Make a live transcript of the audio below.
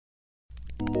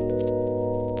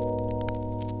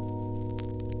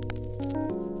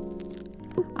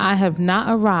I have not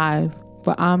arrived,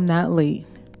 but I'm not late.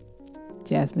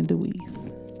 Jasmine DeWeese.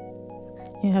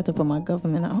 You have to put my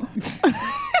government on.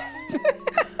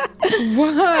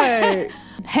 What?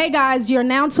 Hey guys, you're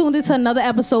now tuned into another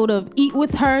episode of Eat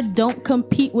With Her, Don't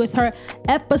Compete With Her,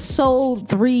 episode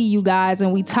 3, you guys.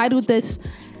 And we titled this,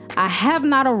 I have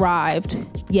not arrived,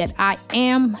 yet I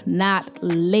am not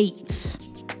late.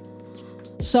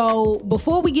 So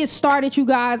before we get started, you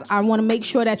guys, I want to make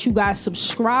sure that you guys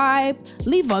subscribe,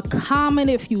 leave a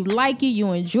comment if you like it,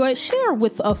 you enjoy it, share it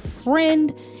with a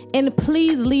friend, and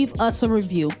please leave us a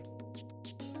review.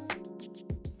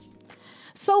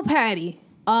 So Patty,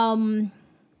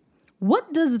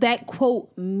 what does that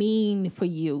quote mean for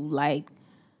you? Like,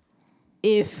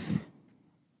 if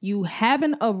you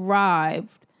haven't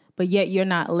arrived, but yet you're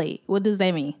not late, what does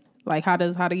that mean? Like, how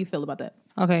do you feel about that?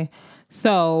 Okay,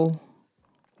 so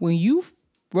when you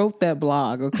wrote that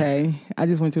blog, okay, I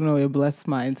just want you to know it blessed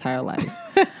my entire life.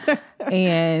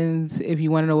 And if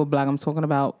you want to know what blog I'm talking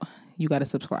about, you got to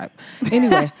subscribe.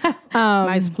 Anyway.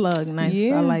 Nice plug. Nice.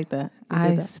 Yeah, I like that.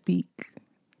 I speak.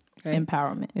 Okay.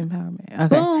 Empowerment. Okay.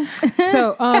 Boom.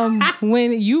 So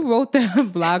when you wrote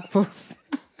that blog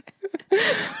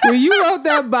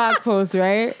post,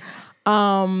 right?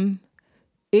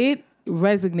 It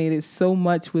resonated so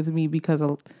much with me because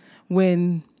of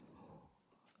when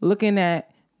looking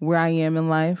at where I am in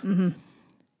life,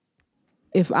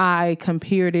 if I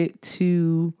compared it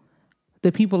to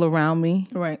the people around me,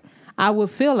 right, I would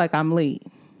feel like I'm late.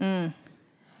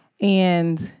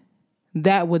 And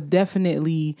that would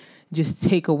definitely just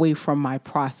take away from my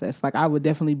process. Like, I would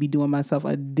definitely be doing myself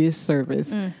a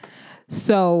disservice.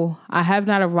 So I have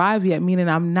not arrived yet, meaning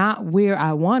I'm not where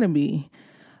I want to be,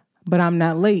 but I'm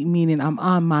not late, meaning I'm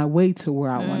on my way to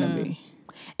where I want to be.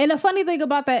 And the funny thing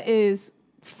about that is,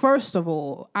 first of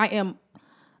all, I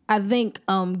think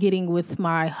getting with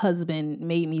my husband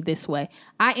made me this way.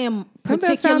 I am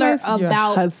particular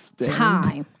about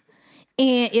time.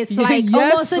 And it's like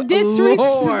yes, almost a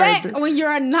disrespect Lord. when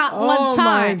you're not on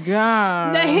time. Oh my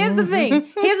God. Now, here's the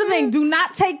thing. Do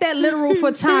not take that literal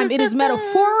for time. It is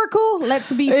metaphorical.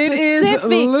 Let's be specific. It is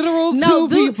literal to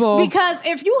people. Because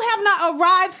if you have not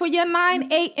arrived for your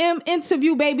 9 a.m.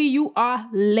 interview, baby, you are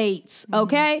late.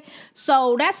 Okay?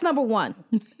 So that's number one.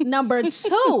 Number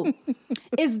two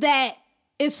is that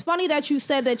it's funny that you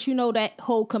said that, you know, that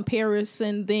whole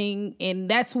comparison thing, and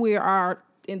that's where our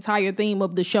entire theme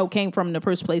of the show came from in the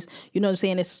first place. You know what I'm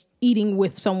saying? It's eating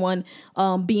with someone,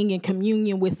 being in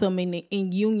communion with them and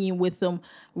in union with them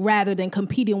rather than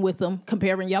competing with them,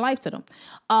 comparing your life to them.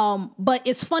 But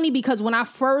it's funny because when I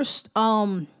first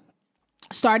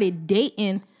started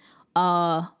dating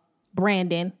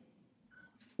Brandon,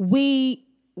 we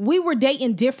were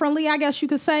dating differently, I guess you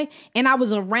could say. And I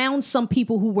was around some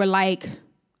people who were like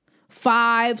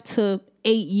 5 to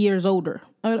 8 years older.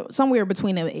 Somewhere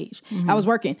between that age. I was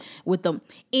working with them.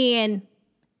 And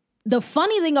the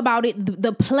funny thing about it,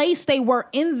 the place they were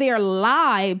in their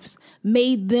lives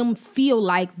made them feel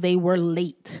like they were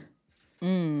late.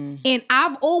 And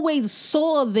I've always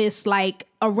saw this, like,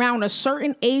 around a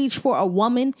certain age for a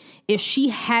woman, if she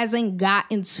hasn't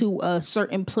gotten to a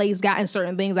certain place, gotten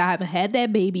certain things, I haven't had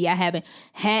that baby, I haven't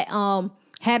had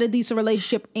a decent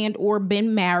relationship and or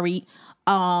been married,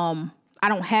 I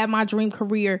don't have my dream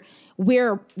career,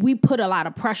 where we put a lot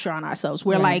of pressure on ourselves.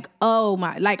 We're like, oh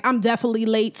my, like, I'm definitely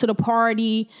late to the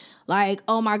party. Like,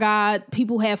 oh my God,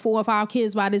 people have 4 or 5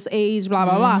 kids by this age, blah,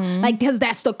 blah, blah. Like, because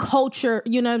that's the culture,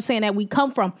 you know what I'm saying, that we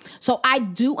come from. So I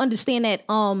do understand that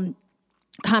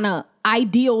kind of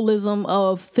idealism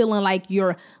of feeling like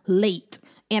you're late.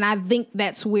 And I think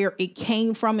that's where it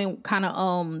came from, and kind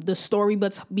of the story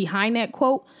but behind that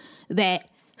quote, that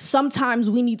sometimes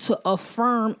we need to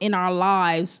affirm in our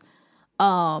lives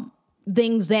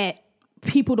things that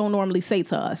people don't normally say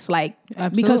to us. Like,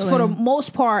 absolutely. Because for the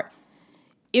most part,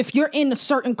 if you're in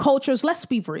certain cultures, let's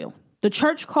be real, the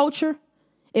church culture,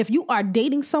 if you are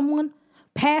dating someone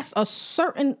past a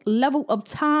certain level of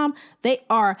time, they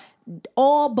are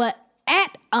all but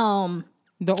at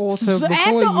the altar. So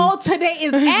at the altar, they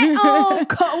is at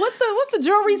what's the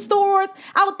jewelry stores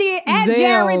out there at Zales.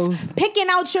 Jared's, picking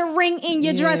out your ring and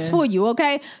your dress for you.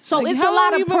 Okay, so like, it's a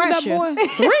lot of pressure.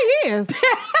 3 years.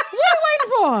 What are you waiting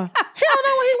for? don't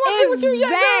know what he wants with you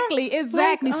yet, girl.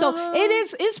 Exactly. So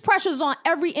it's pressures on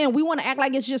every end. We want to act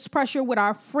like it's just pressure with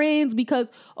our friends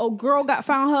because girl got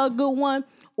found her a good one,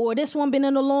 or this one been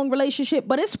in a long relationship,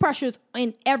 but it's pressures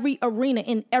in every arena,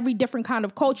 in every different kind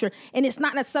of culture. And it's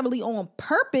not necessarily on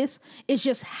purpose. It's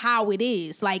just how it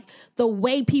is. Like the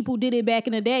way people did it back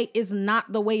in the day is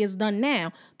not the way it's done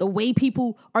now. The way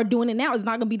people are doing it now is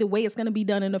not going to be the way it's going to be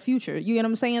done in the future. You get what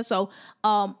I'm saying? So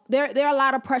there are a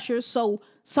lot of pressures. So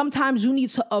sometimes you need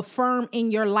to affirm in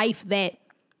your life that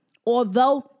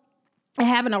although I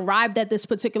haven't arrived at this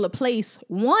particular place,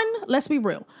 one, let's be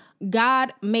real,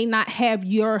 God may not have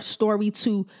your story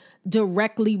to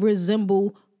directly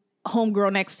resemble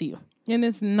homegirl next to you. And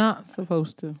it's not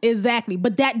supposed to. Exactly.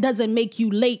 But that doesn't make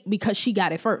you late because she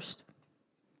got it first.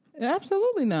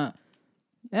 Absolutely not.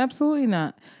 Absolutely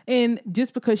not. And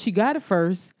just because she got it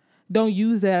first, don't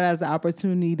use that as an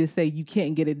opportunity to say you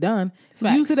can't get it done.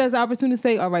 Facts. Use it as an opportunity to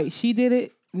say, all right, she did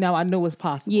it. Now I know it's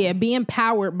possible. Yeah, be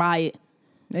empowered by it.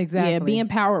 Exactly. Yeah, be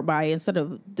empowered by it instead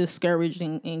of discouraged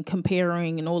and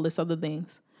comparing and all this other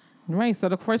things. Right. So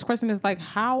the first question is like,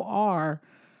 how are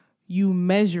you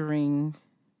measuring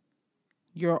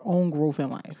your own growth in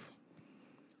life?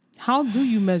 How do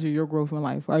you measure your growth in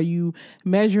life? Are you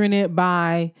measuring it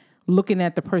by looking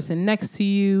at the person next to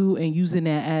you and using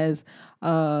that as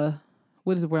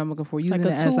what is the word I'm looking for? Using it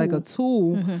as like a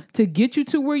tool to get you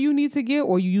to where you need to get,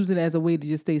 or you use it as a way to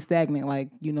just stay stagnant. Like,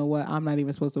 you know what? I'm not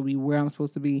even supposed to be where I'm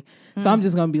supposed to be. So I'm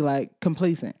just going to be like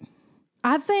complacent.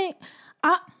 I think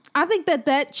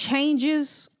that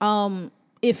changes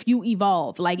if you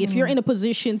evolve. Like if you're in a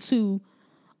position to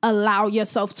allow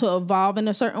yourself to evolve in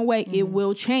a certain way, it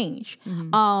will change.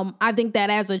 I think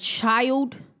that as a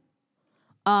child,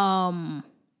 the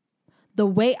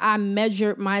way I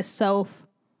measured myself,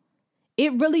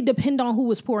 it really depended on who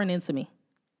was pouring into me.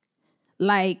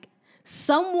 Like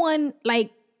someone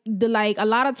like a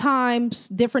lot of times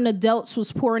different adults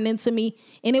was pouring into me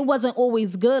and it wasn't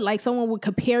always good. Like someone would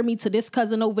compare me to this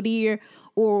cousin over there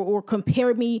or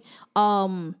compare me,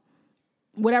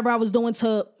 whatever I was doing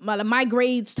to my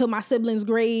grades to my siblings'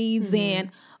 grades and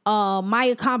my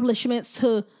accomplishments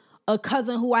to a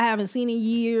cousin who I haven't seen in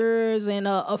years and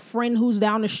a friend who's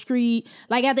down the street.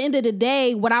 Like at the end of the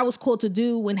day, what I was called to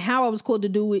do and how I was called to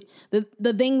do it,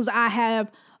 the things I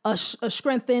have a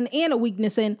strength in and a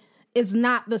weakness in is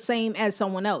not the same as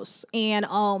someone else.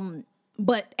 And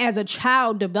but as a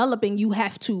child developing, you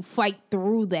have to fight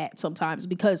through that sometimes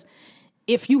because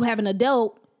if you have an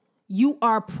adult, you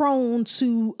are prone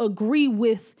to agree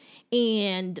with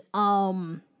and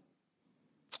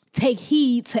take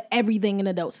heed to everything an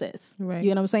adult says. Right.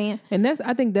 You know what I'm saying? And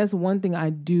I think that's one thing I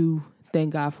do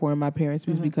thank God for in my parents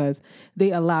is because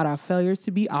they allowed our failures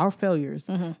to be our failures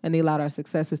and they allowed our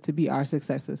successes to be our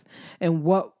successes. And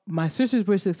what my sisters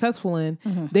were successful in,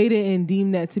 they didn't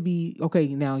deem that to be, okay,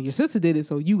 now your sister did it,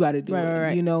 so you got to do it.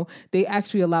 Right. You know, they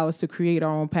actually allow us to create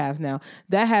our own paths. Now,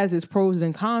 that has its pros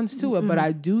and cons to it, but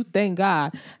I do thank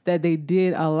God that they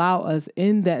did allow us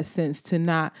in that sense to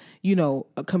not, you know,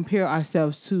 compare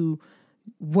ourselves to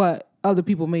what other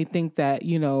people may think that,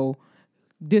 you know,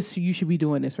 this, you should be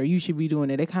doing this or you should be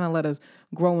doing it. They kind of let us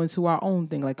grow into our own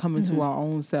thing, like come into our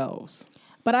own selves.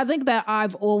 But I think that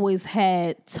I've always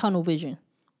had tunnel vision.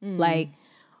 Like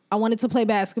I wanted to play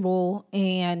basketball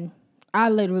and I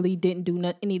literally didn't do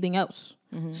anything else.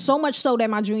 So much so that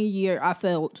my junior year, I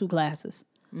failed 2 classes.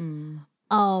 And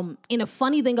the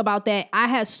funny thing about that, I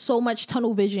had so much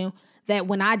tunnel vision that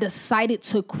when I decided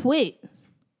to quit,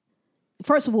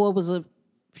 first of all, it was a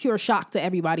pure shock to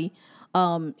everybody.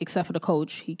 Except for the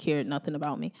coach. He cared nothing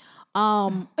about me.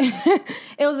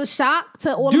 It was a shock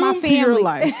to all of my family. To your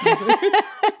life.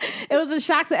 It was a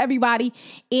shock to everybody.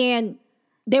 And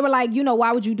they were like, you know,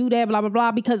 why would you do that? Blah, blah,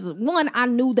 blah. Because one, I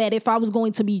knew that if I was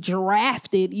going to be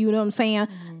drafted, you know what I'm saying,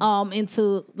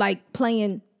 into like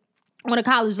playing on a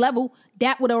college level,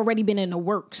 that would have already been in the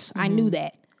works. I knew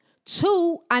that.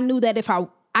 2, I knew that if I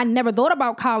never thought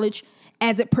about college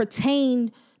as it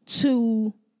pertained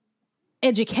to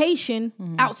education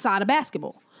outside of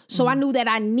basketball. So I knew that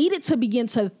I needed to begin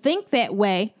to think that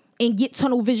way and get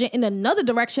tunnel vision in another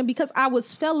direction because I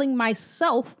was failing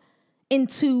myself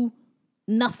into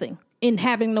nothing and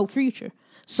having no future.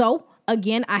 So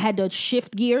again, I had to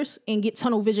shift gears and get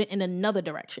tunnel vision in another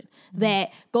direction.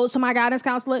 That goes to my guidance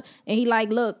counselor and he like,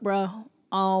 look, bro,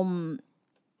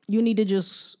 you need to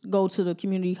just go to the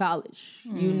community college.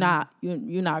 You're not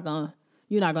gonna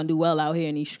do well out here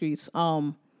in these streets.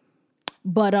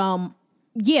 But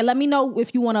yeah, let me know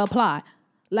if you want to apply.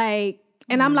 Like,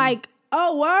 and I'm like,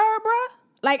 oh, word, bro.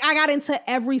 Like, I got into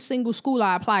every single school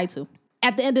I applied to.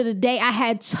 At the end of the day, I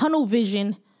had tunnel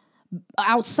vision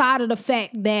outside of the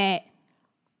fact that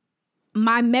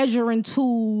my measuring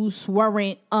tools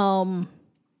weren't, I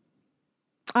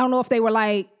don't know if they were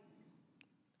like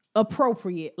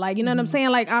appropriate. Like, you know what I'm saying?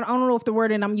 Like, I don't know if the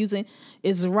wording I'm using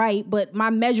is right, but my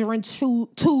measuring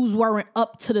tools weren't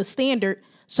up to the standard.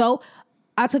 So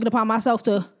I took it upon myself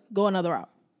to go another route.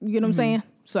 You know what I'm saying?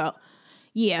 So,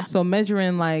 yeah. So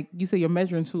measuring, like you said, your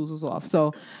measuring tools was off.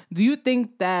 So do you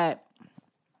think that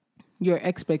your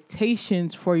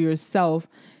expectations for yourself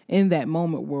in that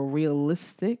moment were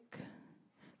realistic?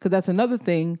 Because that's another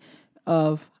thing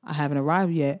of, I haven't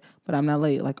arrived yet, but I'm not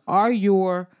late. Like, are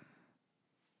your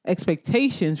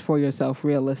expectations for yourself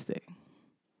realistic?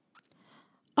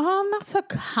 That's a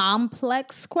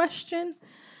complex question.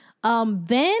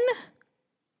 Then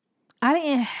I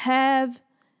didn't have,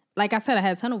 like I said, I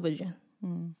had tunnel vision.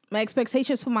 My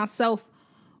expectations for myself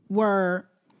were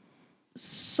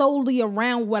solely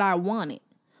around what I wanted.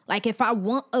 Like, if I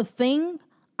want a thing,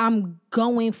 I'm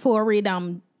going for it.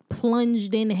 I'm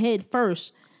plunged in head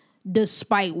first,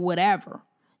 despite whatever.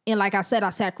 And like I said, I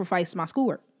sacrificed my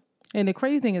schoolwork. And the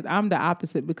crazy thing is, I'm the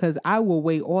opposite, because I will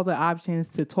weigh all the options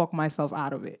to talk myself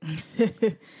out of it.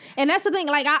 And that's the thing.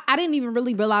 Like, I didn't even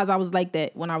really realize I was like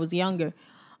that when I was younger.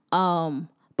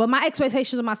 But my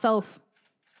expectations of myself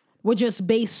were just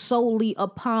based solely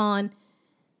upon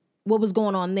what was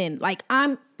going on then. Like,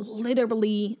 I'm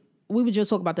literally, we were just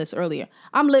talking about this earlier,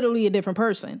 I'm literally a different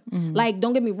person. Like,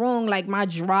 don't get me wrong, like, my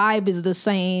drive is the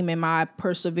same and my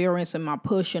perseverance and my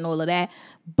push and all of that,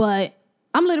 but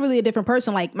I'm literally a different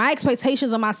person. Like, my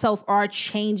expectations of myself are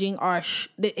changing,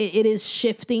 it is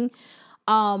shifting.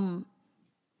 But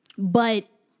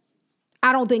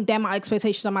I don't think that my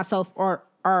expectations of myself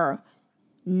are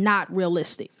not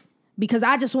realistic, because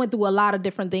I just went through a lot of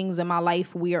different things in my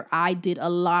life where I did a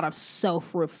lot of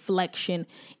self-reflection,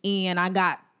 and I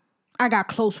got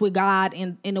close with God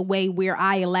in a way where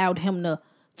I allowed him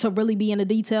to really be in the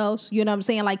details. You know what I'm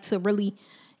saying? Like, to really,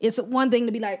 it's one thing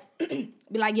to be like,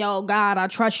 yo, God, I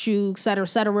trust you, et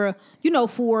cetera, you know,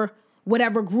 for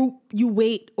whatever group you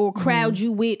with or crowd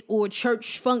you with or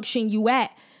church function you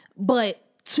at. But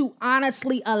to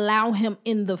honestly allow him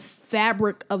in the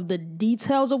fabric of the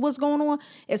details of what's going on,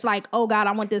 it's like, oh God,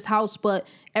 I want this house, but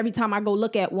every time I go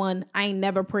look at one, I ain't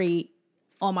never prayed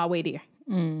on my way there.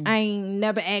 I ain't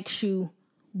never asked you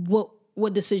what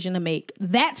decision to make.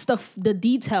 That's the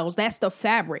details. That's the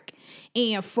fabric.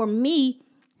 And for me,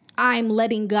 I'm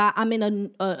letting God, I'm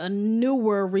in a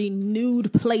newer,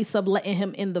 renewed place of letting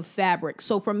him in the fabric.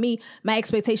 So for me, my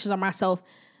expectations of myself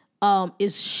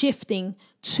is shifting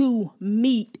to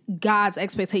meet God's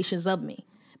expectations of me,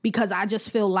 because I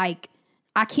just feel like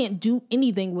I can't do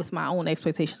anything with my own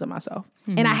expectations of myself.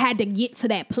 And I had to get to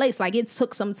that place. Like, it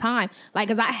took some time. Like,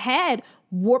 because I had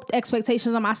warped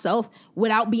expectations of myself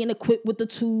without being equipped with the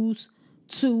tools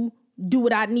to do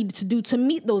what I needed to do to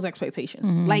meet those expectations.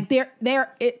 Like,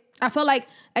 I feel like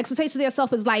expectations of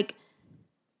yourself is like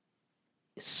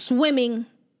swimming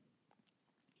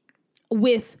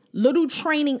with little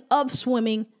training of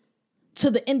swimming to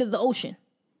the end of the ocean.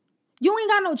 You ain't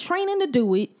got no training to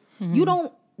do it. You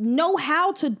don't know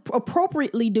how to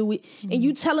appropriately do it. And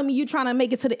you telling me you're trying to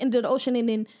make it to the end of the ocean, and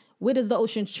then where does the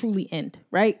ocean truly end,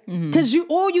 right? Because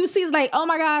all you see is like, oh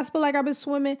my God, I feel like I've been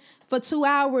swimming for 2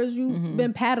 hours. You've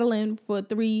been paddling for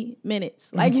 3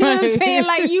 minutes. Like, you know what I'm saying?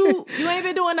 Like, you ain't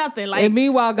been doing nothing. Like, and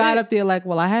meanwhile, God up there like,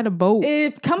 well, I had a boat.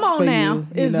 Come on now.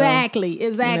 You Exactly.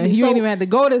 You ain't even had to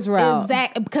go this route.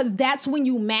 Exactly. Because that's when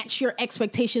you match your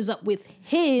expectations up with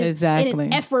his Exactly. in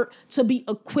an effort to be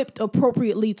equipped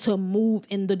appropriately to move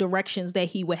in the directions that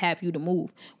he would have you to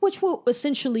move, which will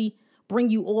essentially bring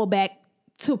you all back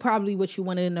to probably what you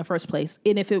wanted in the first place.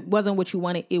 And if it wasn't what you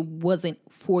wanted, it wasn't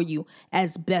for you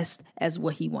as best as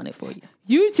what he wanted for you.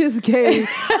 You just gave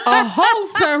a whole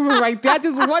sermon right there. I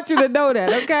just want you to know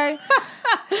that, okay?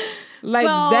 Like,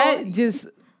 that just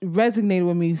resonated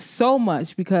with me so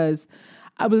much, because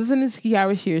I was listening to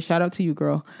Kiara Shear. Shout out to you,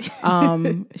 girl.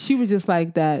 She was just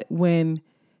like that. When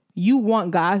you want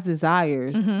God's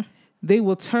desires, they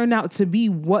will turn out to be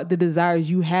what the desires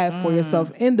you have for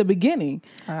yourself in the beginning.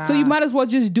 So you might as well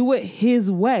just do it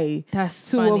his way. That's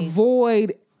to funny.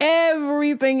 Avoid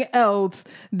everything else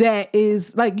that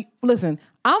is like, listen,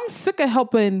 I'm sick of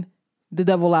helping the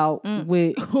devil out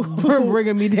with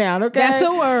bringing me down. Okay. That's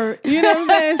a word. You know what I'm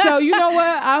saying? So you know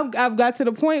what? I've got to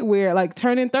the point where, like,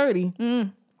 turning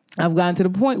 30, I've gotten to the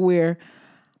point where,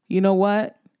 you know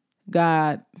what?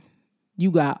 God, you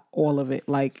got all of it.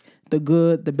 Like, the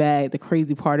good, the bad, the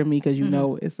crazy part of me, because you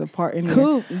know it's a part in there.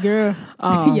 Cool, girl.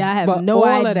 Yeah, I have no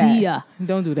idea.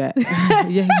 Don't do that.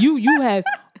 Yeah, you have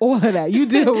all of that. You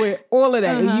deal with all of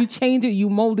that. And you change it, you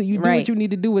mold it, you do what you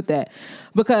need to do with that.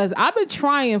 Because I've been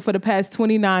trying for the past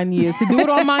 29 years to do it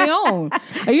on my own.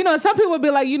 And, you know, some people would be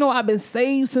like, you know, I've been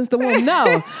saved since the womb.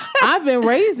 No, I've been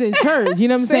raised in church. You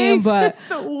know what I'm saying? But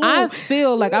I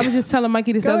feel like, I was just telling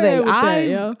Mikey this other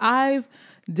day, I've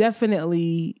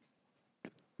definitely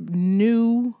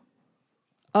knew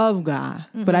of God,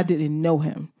 but I didn't know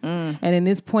him. And in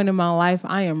this point in my life,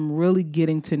 I am really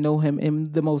getting to know him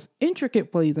in the most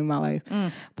intricate plays in my life,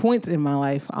 points in my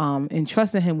life, and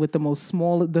trusting him with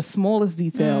the smallest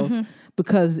details,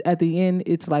 because at the end,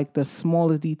 it's like the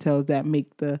smallest details that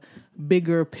make the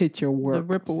bigger picture work. The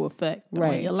ripple effect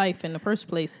on your life in the first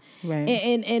place. Right.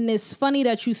 And it's funny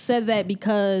that you said that,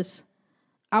 because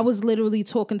I was literally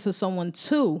talking to someone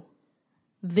too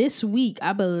this week.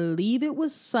 I believe it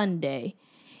was Sunday.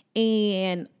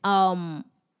 And what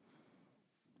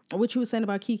you were saying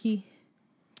about Kiki?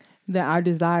 That our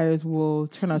desires will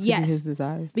turn out to be his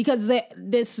desires. Because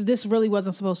this really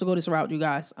wasn't supposed to go this route, you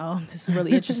guys. This is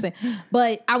really interesting.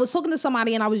 But I was talking to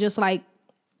somebody and I was just like,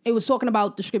 it was talking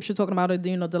about the scripture, talking about it,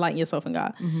 you know, delighting yourself in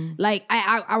God. Like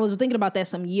I was thinking about that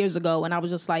some years ago, and I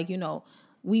was just like, you know,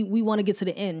 we want to get to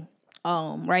the end,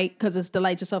 right? Because it's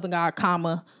delight yourself in God,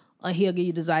 comma, he'll give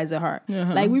you desires of heart.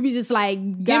 Like we be just like,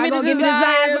 God gonna give me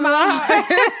desires of my heart.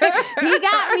 He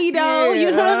got me though. You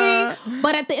know what I mean?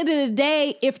 But at the end of the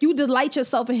day, if you delight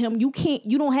yourself in him,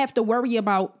 you don't have to worry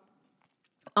about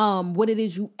what it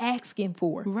is you asking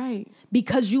for. Right.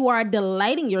 Because you are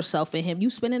delighting yourself in him.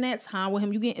 You spending that time with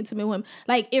him. You get intimate with him.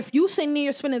 Like if you sitting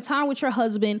there spending time with your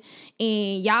husband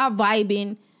and y'all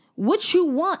vibing, what you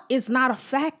want is not a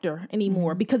factor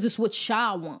anymore, because it's what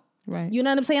y'all want. Right. You know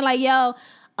what I'm saying? Like, yo,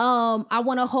 I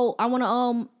want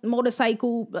a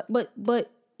motorcycle,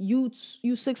 but you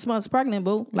 6 months pregnant,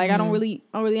 boo. Like, I don't really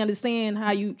understand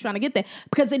how you trying to get there,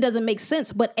 because it doesn't make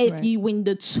sense. But if when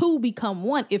the two become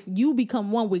one, if you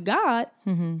become one with God,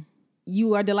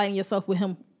 you are delighting yourself with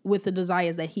him, with the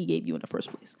desires that he gave you in the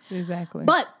first place. Exactly.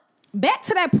 But back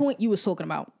to that point you was talking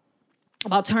about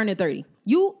turning 30.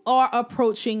 You are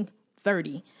approaching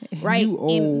 30, right? You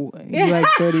old. You like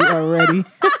 30 already.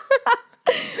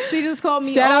 She just called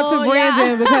me. Shout out to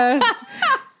Brandon because,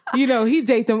 you know, he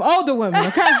date them older women,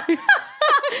 okay?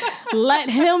 Let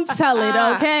him tell it,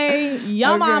 okay?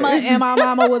 Your mama and my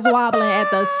mama was wobbling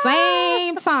at the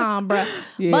same time, bro.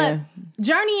 Yeah. But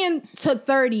journeying to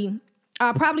 30,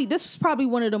 this was probably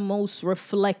one of the most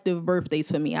reflective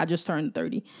birthdays for me. I just turned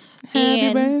 30.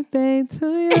 Happy birthday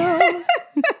to you.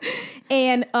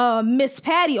 And Miss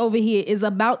Patty over here is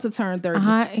about to turn 30.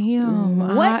 I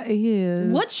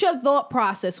am. What's your thought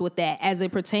process with that as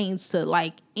it pertains to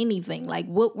like anything? Like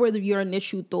what were your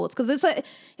initial thoughts? Because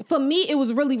for me, it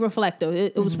was really reflective.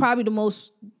 It was probably the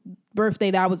most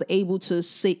birthday that I was able to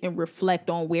sit and reflect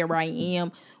on where I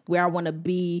am, where I want to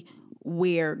be,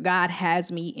 where God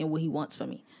has me, and what he wants for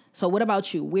me. So what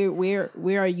about you?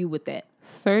 Where are you with that?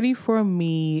 30 for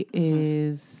me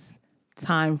is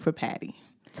time for Patty.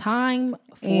 Time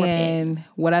for and Patty.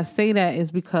 What I say that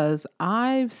is because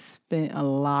I've spent a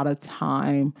lot of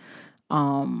time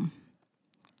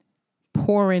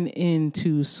pouring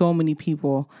into so many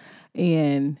people,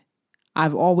 and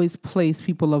I've always placed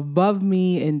people above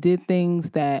me and did things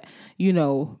that, you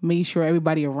know, made sure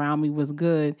everybody around me was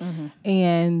good.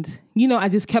 And, you know, I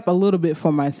just kept a little bit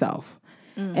for myself.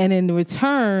 And in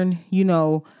return, you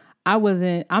know,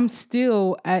 I'm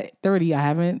still at 30.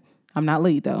 I'm not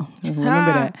late though.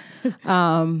 Remember that.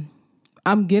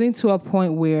 I'm getting to a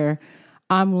point where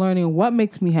I'm learning what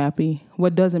makes me happy,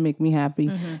 what doesn't make me happy,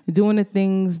 doing the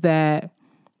things that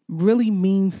really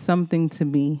mean something to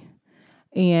me,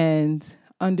 and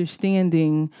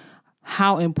understanding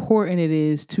how important it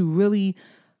is to really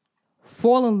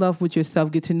fall in love with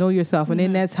yourself, get to know yourself. And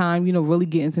in that time, you know, really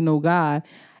getting to know God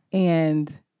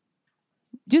and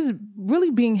just really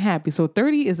being happy. So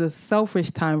 30 is a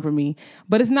selfish time for me,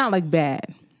 but it's not like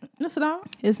bad. It's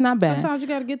not. It's not bad. Sometimes you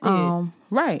got to get there.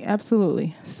 Right.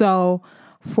 Absolutely. So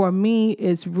for me,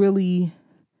 it's really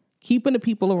keeping the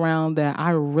people around that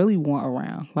I really want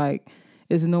around. Like,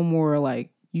 it's no more like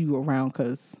you around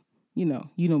because, you know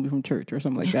me from church or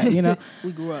something like that, you know?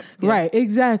 We grew up together. Right,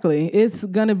 exactly. It's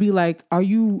going to be like, are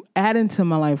you adding to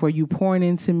my life? Are you pouring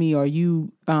into me? Are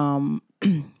you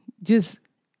just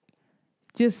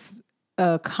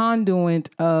a conduit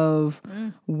of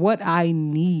what I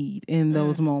need in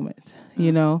those moments,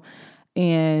 you know?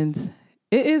 And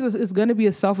it's going to be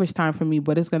a selfish time for me,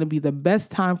 but it's going to be the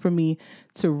best time for me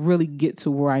to really get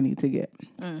to where I need to get.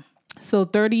 So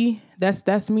 30,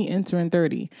 that's me entering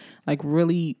 30, like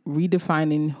really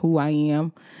redefining who I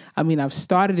am. I mean, I've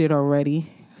started it already.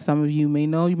 some of you may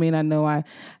know, you may not know, I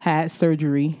had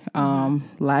surgery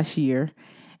last year.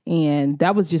 And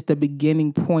that was just the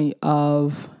beginning point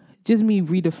of just me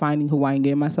redefining who I am,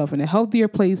 getting myself in a healthier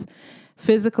place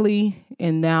physically.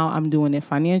 And now I'm doing it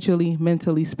financially,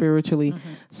 mentally, spiritually,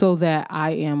 so that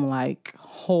I am like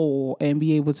whole and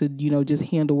be able to, just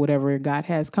handle whatever God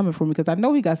has coming for me. Because I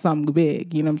know he got something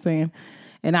big, you know what I'm saying?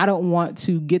 And I don't want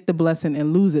to get the blessing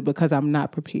and lose it because I'm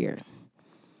not prepared.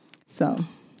 So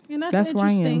and that's where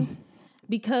I interesting am.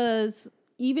 Because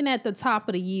even at the top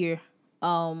of the year,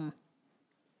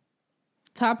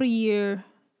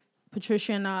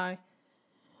 Patricia and I,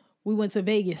 we went to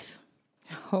Vegas.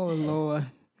 Oh, Lord.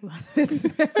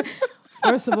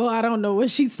 First of all, I don't know what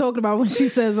she's talking about when she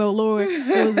says, oh, Lord.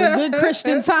 It was a good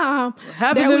Christian time.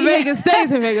 Happens in Vegas,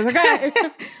 stays in Vegas, okay?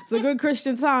 It's a good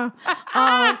Christian time.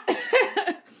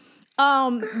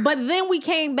 But then we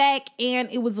came back and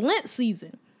it was Lent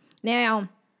season. Now,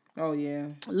 oh, yeah.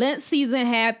 Lent season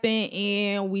happened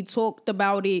and we talked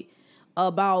about it,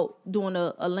 about doing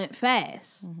a Lent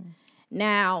fast.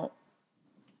 Now,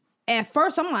 at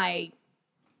first I'm like,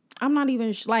 I'm not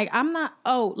even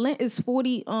Lent is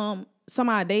 40 some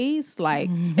odd days. Like,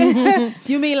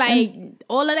 you mean like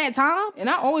all of that time? And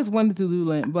I always wanted to do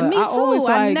Lent, but Me too. Always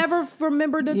I never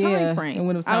remembered the time frame. And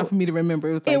when it was time for me to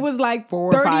remember, it was like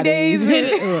 4 or 5 days.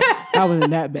 I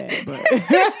wasn't that bad, but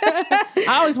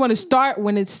I always want to start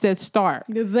when it said start.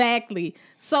 Exactly.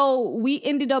 So we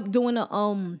ended up doing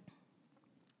a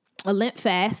Lent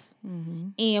fast,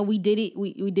 and we did it.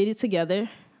 We did it together,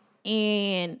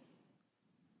 and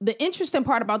the interesting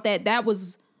part about that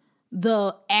was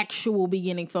the actual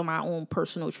beginning for my own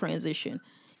personal transition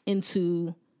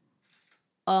into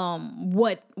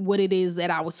what it is that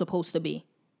I was supposed to be.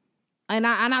 And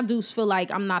I do feel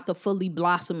like I'm not the fully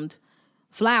blossomed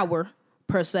flower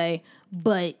per se,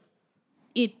 but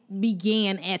it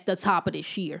began at the top of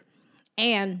this year.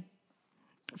 And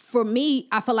for me,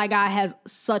 I feel like God has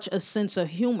such a sense of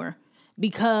humor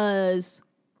because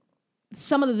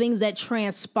some of the things that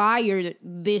transpired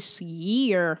this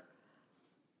year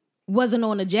wasn't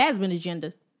on the Jasmine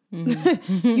agenda.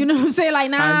 Mm-hmm. You know what I'm saying? Like,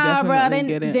 nah, bro, I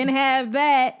didn't have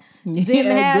that.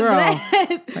 Didn't have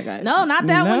that. Like no, not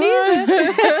that one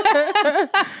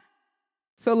either.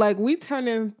 So, like, we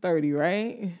turning 30,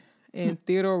 right? And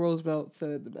Theodore Roosevelt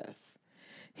said it the best.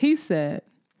 He said,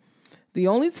 the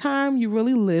only time you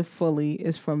really live fully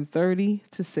is from 30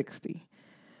 to 60.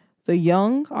 The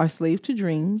young are slaves to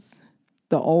dreams.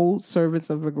 The old servants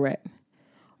of regret.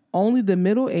 Only the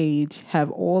middle age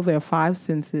have all their 5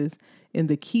 senses in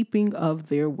the keeping of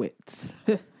their wits.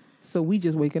 So we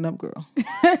just waking up, girl.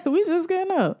 We just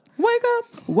getting up. Wake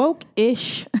up.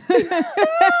 Woke-ish.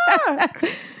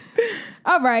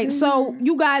 All right. So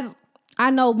you guys, I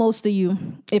know most of you.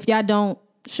 If y'all don't,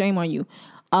 shame on you.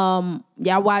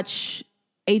 Y'all watch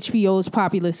HBO's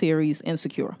popular series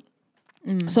Insecure.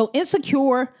 So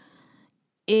Insecure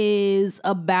is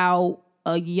about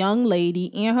a young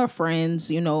lady and her friends,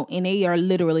 and they are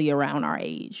literally around our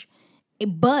age.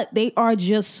 But they are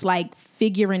just like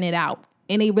figuring it out.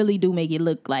 And they really do make it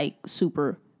look like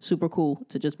super, super cool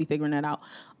to just be figuring it out.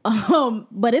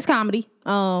 But it's comedy.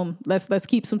 Let's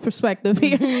keep some perspective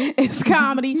here. It's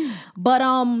comedy. But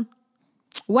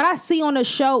what I see on the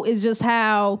show is just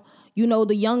how,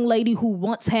 the young lady who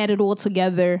once had it all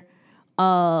together,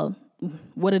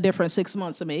 what a difference 6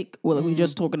 months to make. Well, we were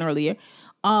just talking earlier.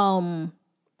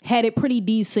 Had it pretty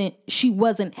decent. She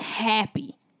wasn't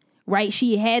happy, right?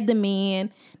 She had the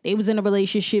man. They was in a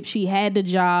relationship. She had the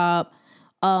job.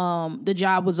 The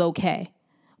job was okay.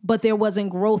 But there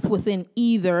wasn't growth within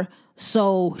either.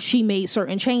 So she made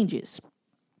certain changes.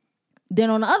 Then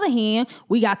on the other hand,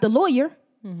 we got the lawyer.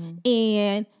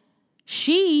 And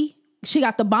she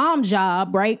got the bomb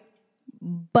job, right?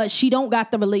 But she don't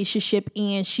got the relationship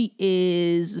and she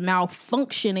is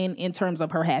malfunctioning in terms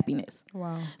of her happiness.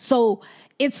 Wow. So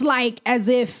it's like as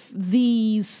if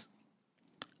these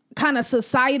kind of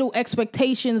societal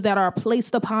expectations that are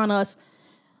placed upon us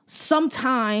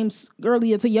sometimes,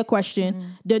 earlier to your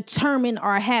question, determine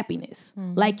our happiness.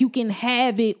 Like you can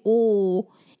have it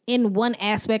all in one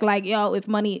aspect. Like, if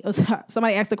money,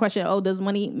 somebody asked the question, does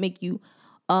money make you,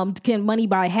 can money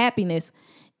buy happiness?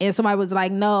 And somebody was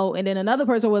like, no. And then another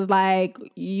person was like,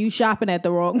 you shopping at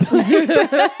the wrong place.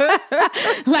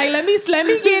 Like, let me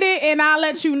get it and I'll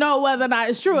let you know whether or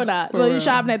not it's true or not. So you're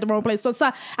shopping at the wrong place. So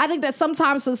I think that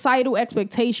sometimes societal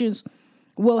expectations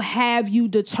will have you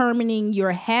determining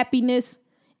your happiness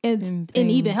and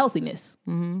even healthiness.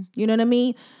 You know what I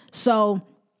mean? So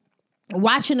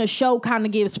watching a show kind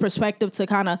of gives perspective to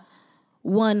kind of,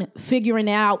 one, figuring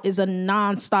out is a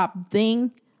nonstop thing.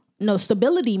 No,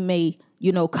 stability may,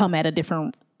 come at a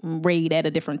different raid at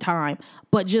a different time.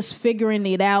 But just figuring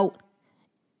it out,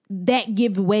 that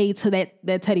gives way to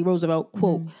that Teddy Roosevelt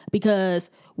quote,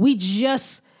 because we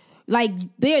just, like,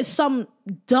 there's some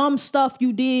dumb stuff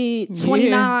you did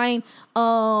 29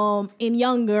 and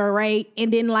younger, right?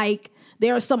 And then, like,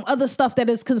 there is some other stuff that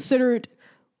is considered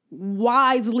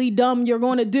wisely dumb you're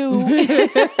going to do.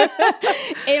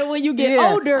 And when you get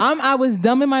older, I was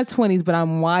dumb in my 20s, but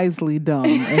I'm wisely dumb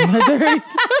in my 30s.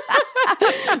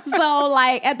 So,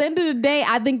 like, at the end of the day,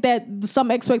 I think that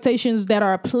some expectations that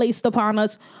are placed upon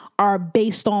us are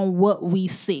based on what we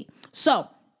see. So,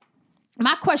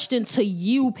 my question to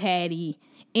you, Patty,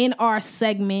 in our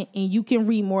segment, and you can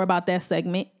read more about that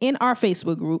segment in our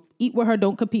Facebook group, Eat With Her,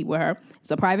 Don't Compete With Her.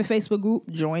 It's a private Facebook group.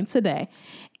 Join today.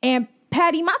 And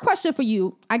Patty, my question for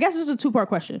you, I guess it's a two-part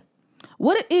question.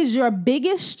 What is your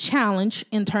biggest challenge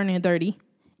in turning 30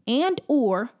 and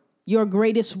or your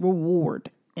greatest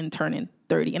reward in turning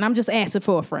 30? And I'm just asking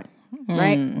for a friend,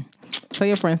 right? Tell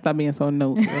your friend stop being so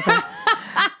nosy,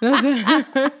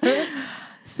 okay?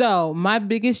 So my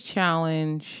biggest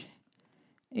challenge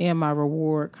and my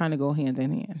reward kind of go hand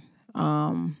in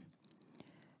hand.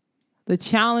 The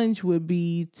challenge would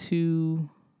be to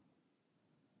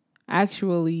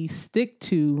actually stick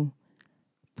to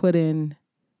putting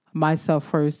myself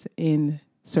first in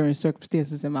certain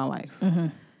circumstances in my life.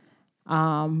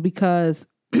 Because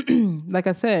like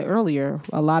I said earlier,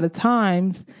 a lot of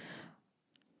times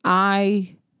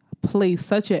I place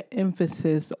such an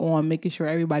emphasis on making sure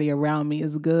everybody around me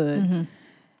is good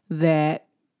that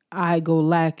I go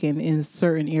lacking in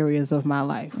certain areas of my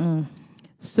life.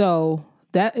 So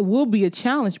that will be a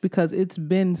challenge because it's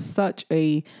been such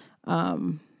a,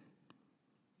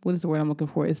 what is the word I'm looking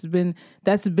for?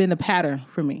 That's been a pattern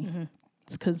for me.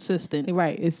 It's consistent.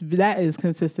 Right. That is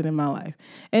consistent in my life.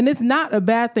 And it's not a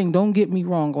bad thing. Don't get me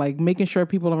wrong. Like, making sure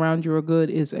people around you are good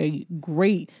is a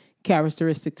great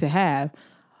characteristic to have.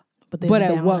 But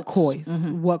at what cost?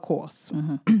 What cost?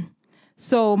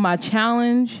 So my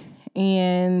challenge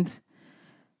and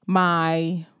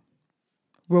my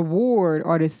reward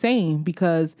are the same,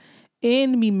 because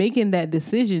in me making that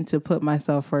decision to put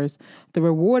myself first, the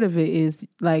reward of it is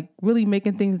like really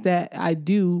making things that I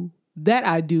do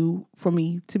for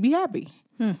me to be happy.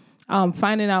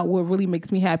 Finding out what really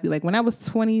makes me happy. Like when I was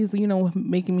 20s,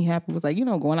 making me happy was like,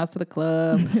 going out to the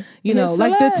club,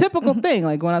 like the typical thing,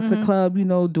 like going out to the club,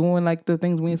 doing like the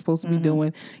things we ain't supposed to be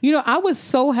doing. I was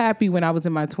so happy when I was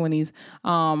in my 20s.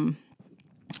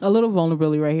 A little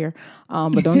vulnerability right here,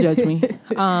 but don't judge me.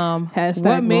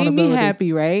 What made me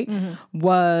happy, right,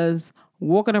 was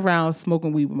walking around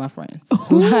smoking weed with my friends.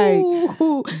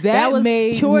 That was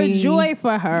pure joy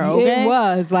for her. Okay? It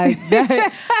was like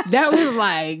that. That was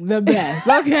like the best.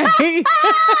 Okay,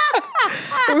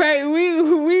 right? We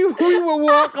would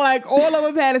walk like all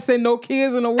over Patterson, no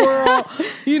kids in the world.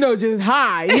 Just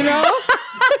high.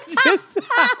 Just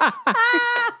high.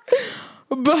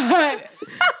 But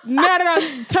now that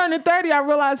I'm turning 30, I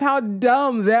realize how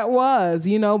dumb that was,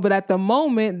 But at the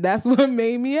moment, that's what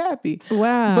made me happy.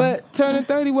 Wow. But turning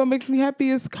 30, what makes me happy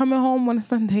is coming home on a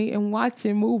Sunday and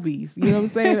watching movies. You know what I'm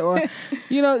saying? Or,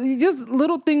 just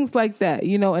little things like that,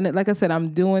 And like I said,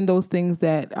 I'm doing those things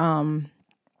that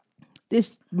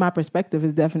my perspective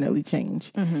has definitely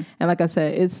changed. And like I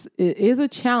said, it is a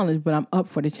challenge, but I'm up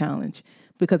for the challenge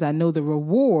because I know the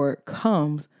reward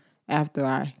comes after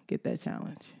I get that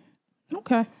challenge.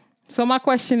 Okay. So my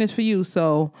question is for you.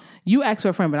 So you ask for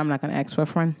a friend, but I'm not going to ask for a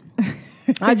friend.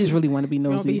 I just really want to be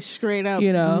nosy. Gonna be straight up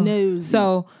nosy.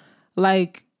 So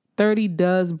like 30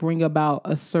 does bring about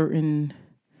a certain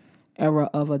era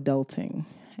of adulting.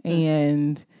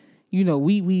 And,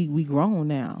 we grown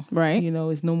now. Right.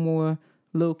 It's no more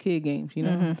little kid games.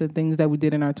 The things that we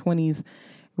did in our 20s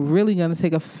really going to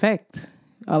take effect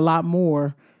a lot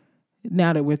more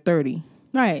now that we're 30.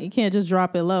 Right, you can't just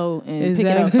drop it low and pick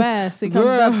it up fast. It comes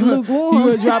up lukewarm. You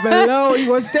gonna drop it low. You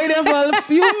gonna stay there for a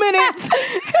few minutes.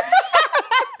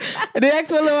 And they ask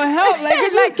for a little help.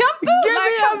 Like, come through. Get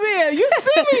me up here. You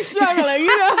see me struggling,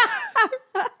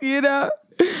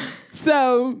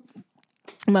 So,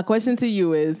 my question to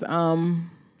you is,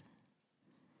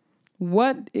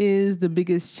 what is the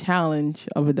biggest challenge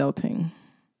of adulting?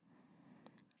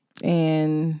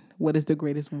 And what is the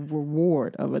greatest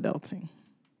reward of adulting?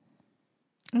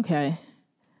 Okay.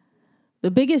 The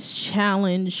biggest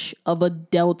challenge of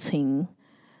adulting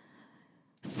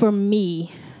for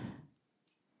me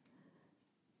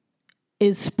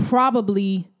is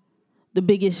probably the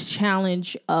biggest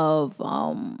challenge of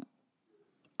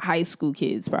high school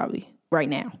kids, probably right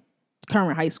now,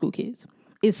 current high school kids,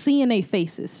 is seeing their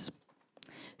faces,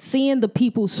 seeing the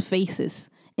people's faces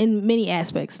in many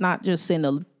aspects, not just in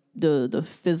the the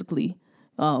physically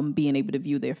being able to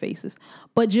view their faces,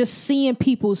 but just seeing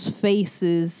people's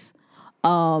faces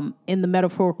in the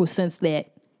metaphorical sense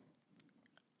that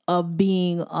of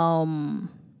being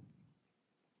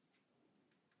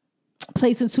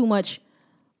placing too much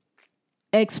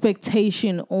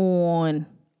expectation on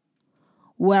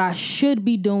what I should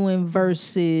be doing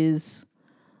versus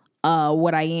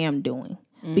what I am doing.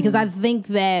 Because I think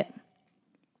that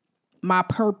my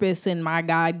purpose and my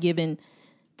God-given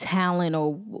talent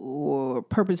or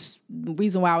purpose,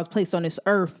 reason why I was placed on this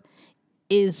earth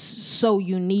is so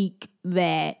unique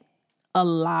that a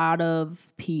lot of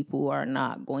people are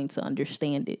not going to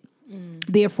understand it.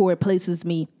 Therefore, it places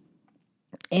me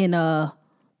in a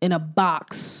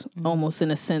box, almost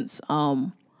in a sense,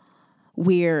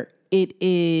 where it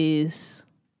is,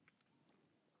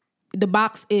 the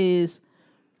box is,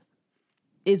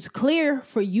 it's clear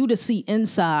for you to see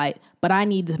inside, but I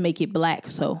need to make it black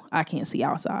so I can't see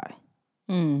outside.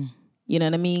 You know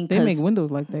what I mean? They make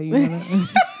windows like that, you know that?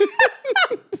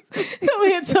 Come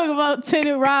here talk about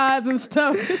tinted rods and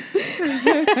stuff.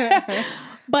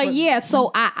 But yeah,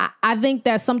 so I think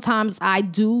that sometimes I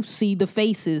do see the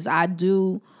faces. I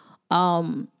do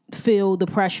feel the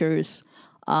pressures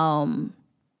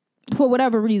for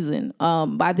whatever reason.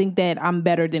 I think that I'm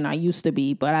better than I used to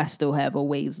be, but I still have a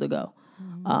ways to go.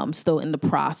 Still in the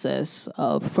process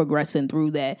of progressing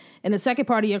through that. And the second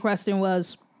part of your question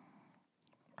was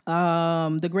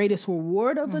the greatest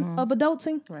reward of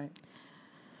adulting. Right.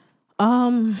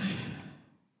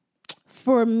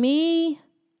 For me,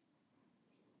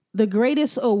 the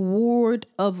greatest award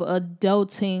of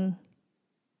adulting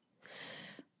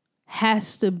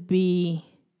has to be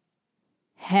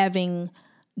having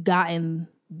gotten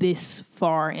this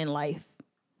far in life.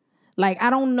 Like, I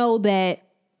don't know that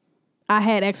I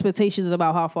had expectations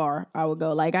about how far I would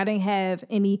go. Like, I didn't have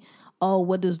any,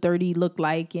 what does dirty look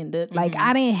like? And like,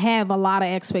 I didn't have a lot of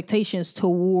expectations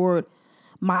toward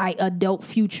my adult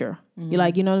future. You know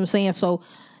what I'm saying? So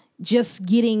just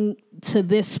getting to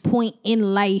this point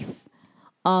in life,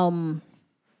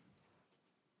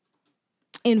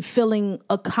 and feeling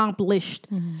accomplished,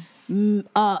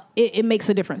 it makes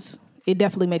a difference. It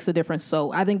definitely makes a difference.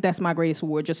 So I think that's my greatest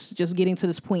reward. Just getting to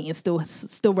this point and still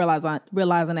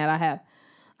realizing that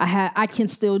I can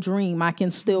still dream. I can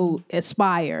still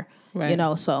aspire. Right. You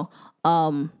know, so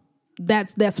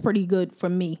that's pretty good for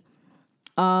me.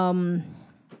 And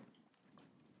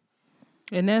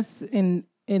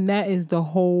that is the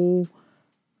whole,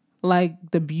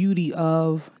 like, the beauty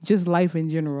of just life in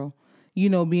general. You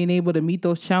know, being able to meet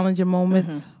those challenging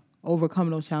moments, overcome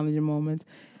those challenging moments,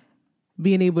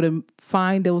 being able to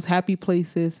find those happy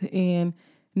places and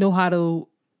know how to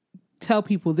tell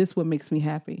people this what makes me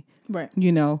happy. Right.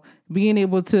 You know, being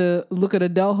able to look at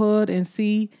adulthood and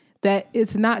see that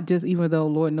it's not just, even though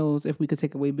Lord knows if we could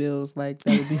take away bills, like,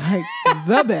 that would be like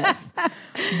the best.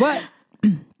 But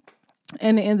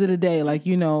at the end of the day, like,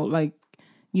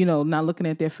 not looking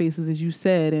at their faces, as you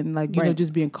said, and like, you know,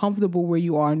 just being comfortable where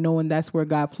you are, knowing that's where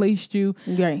God placed you.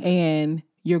 Right. And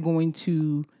you're going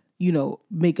to,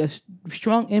 make a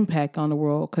strong impact on the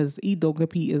world, because Eat Don't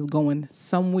Compete is going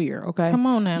somewhere, okay? Come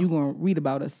on now. You're going to read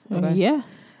about us, okay? Yeah.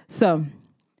 So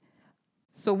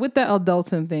with that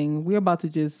adulting thing, we're about to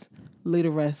just lay to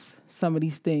rest some of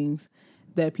these things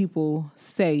that people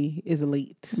say is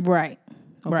late. Right.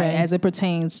 Okay? Right. As it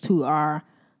pertains to our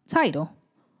title,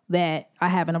 that I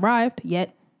haven't arrived,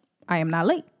 yet I am not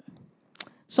late.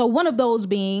 So one of those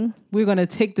being... We're going to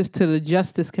take this to the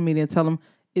Justice Committee and tell them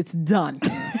it's done.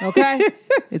 Okay?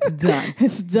 It's done.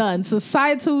 It's done.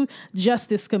 Societal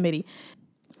Justice Committee.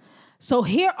 So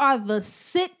here are the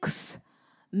 6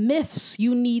 myths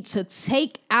you need to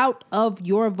take out of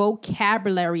your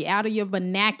vocabulary, out of your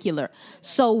vernacular.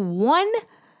 So one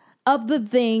of the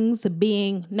things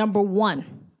being, number 1,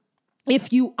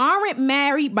 if you aren't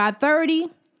married by 30,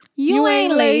 you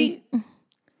ain't late.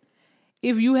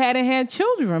 If you hadn't had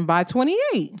children by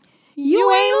 28,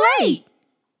 you ain't late.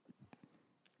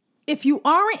 If you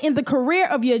aren't in the career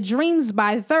of your dreams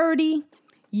by 30,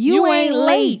 you ain't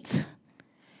late.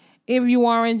 If you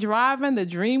aren't driving the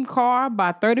dream car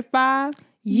by 35,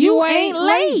 you ain't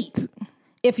late.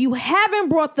 If you haven't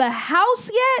bought the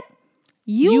house yet,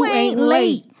 you ain't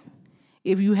late.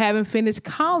 If you haven't finished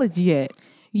college yet,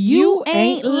 you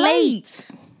ain't late.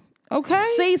 Okay?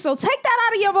 See, so take that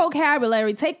out of your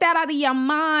vocabulary. Take that out of your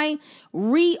mind.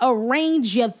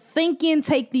 Rearrange your thinking.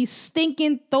 Take these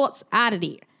stinking thoughts out of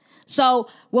there. So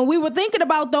when we were thinking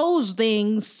about those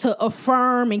things to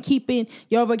affirm and keep in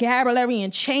your vocabulary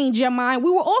and change your mind,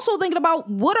 we were also thinking about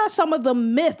what are some of the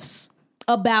myths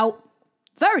about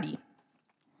 30.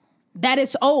 that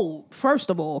it's old, first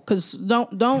of all, because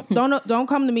don't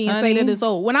come to me and say that it's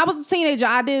old. When I was a teenager,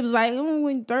 I was like,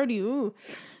 when 30, ooh,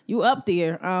 you up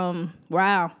there.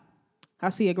 Wow. I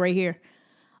see a gray hair.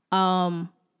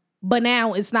 But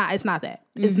now it's not that.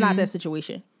 It's not that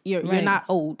situation. You're not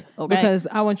old, okay? Because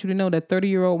I want you to know that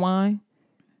 30-year-old wine,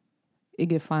 it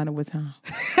get finer with time.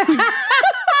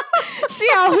 She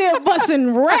out here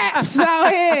busting raps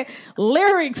out here.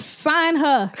 Lyrics, sign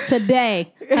her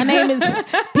today. Her name is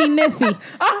P. Niffy.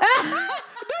 No,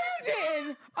 you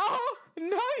didn't. Oh, no,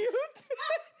 you didn't.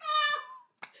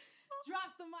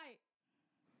 Drops the mic.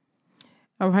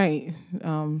 All right.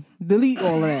 Delete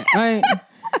all of that. All right.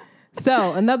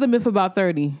 So, another myth about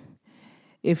 30.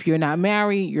 If you're not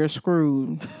married, you're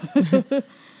screwed.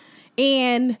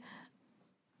 And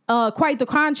quite the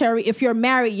contrary, if you're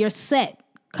married, you're set.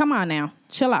 Come on now.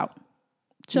 Chill out.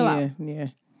 Yeah.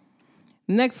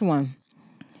 Next one.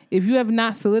 If you have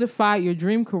not solidified your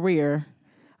dream career,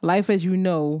 life as you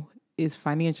know is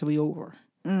financially over.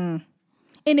 And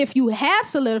if you have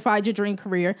solidified your dream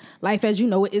career, life as you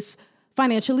know it is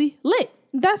financially lit.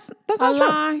 That's not true.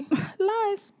 Lie.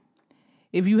 Lies.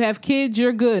 If you have kids,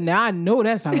 you're good. Now, I know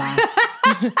that's a lie.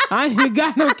 I ain't even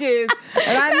got no kids.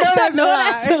 And I know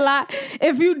that's a lie.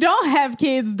 If you don't have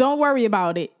kids, don't worry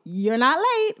about it. You're not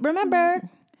late, remember.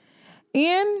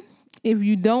 And if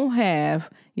you don't have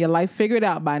your life figured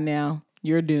out by now,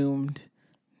 you're doomed.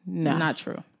 Nah. Not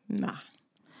true. Nah.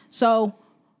 So,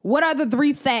 what are the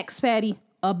 3 facts, Patty,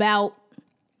 about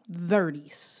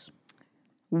 30s?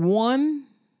 One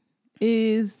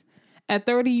is at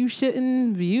 30, you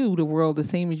shouldn't view the world the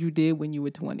same as you did when you were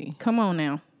 20. Come on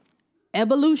now.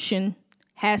 Evolution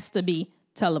has to be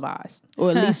televised,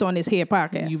 or at least on this here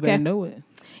podcast. You better know it.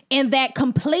 And that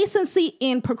complacency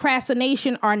and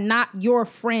procrastination are not your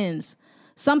friends.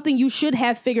 Something you should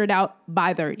have figured out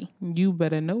by 30. You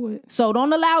better know it. So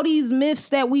don't allow these myths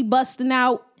that we busting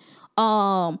out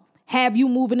have you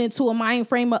moving into a mind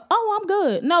frame of, oh, I'm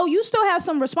good. No, you still have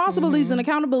some responsibilities and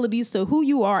accountabilities to who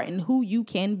you are and who you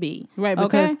can be. Right,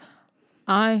 because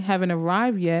I haven't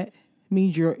arrived yet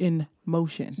means you're in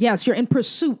motion. Yes, you're in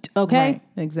pursuit, okay? Right,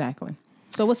 exactly.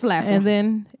 So what's the last one? And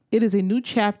then it is a new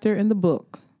chapter in the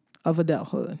book of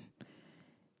adulthood.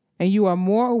 And you are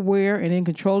more aware and in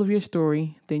control of your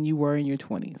story than you were in your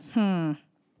 20s.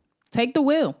 Take the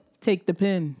wheel. Take the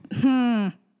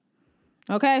pen.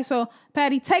 Okay, so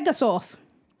Patty, take us off.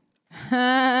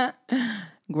 Grab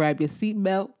your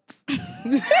seatbelt.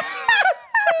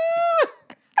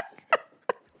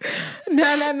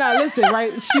 No. Listen,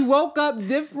 right? She woke up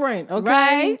different, okay?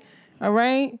 Right. All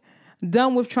right?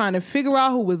 Done with trying to figure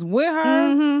out who was with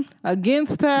her,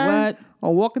 against her,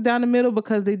 or walking down the middle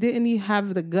because they didn't even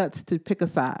have the guts to pick a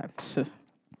side.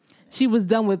 She was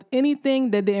done with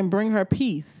anything that didn't bring her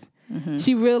peace.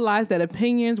 She realized that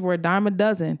opinions were a dime a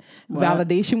dozen.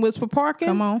 Validation was for parking.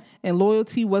 Come on. And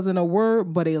loyalty wasn't a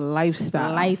word, but a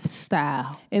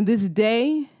lifestyle. And this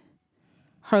day,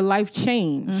 her life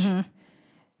changed.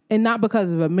 And not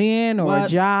because of a man or a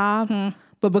job,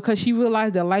 but because she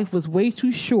realized that life was way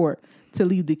too short to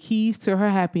leave the keys to her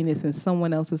happiness in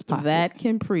someone else's pocket. That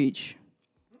can preach.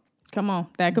 Come on,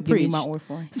 that could Give preach. me my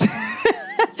orphan.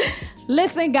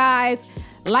 Listen, guys,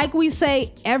 like we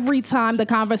say every time, the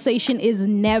conversation is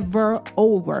never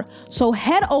over. So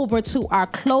head over to our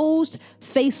closed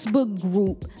Facebook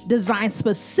group designed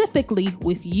specifically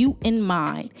with you in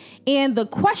mind. And the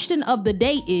question of the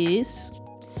day is,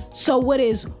 so what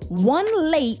is one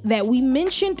late that we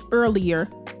mentioned earlier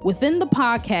within the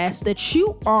podcast that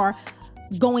you are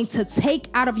going to take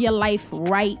out of your life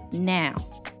right now?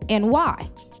 And why?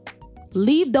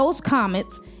 Leave those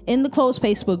comments in the closed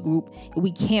Facebook group.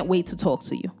 We can't wait to talk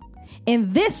to you.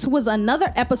 And this was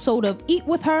another episode of Eat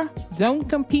With Her. Don't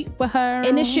compete with her.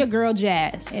 And it's your girl,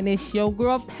 Jazz. And it's your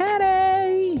girl,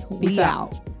 Patty. Peace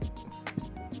out.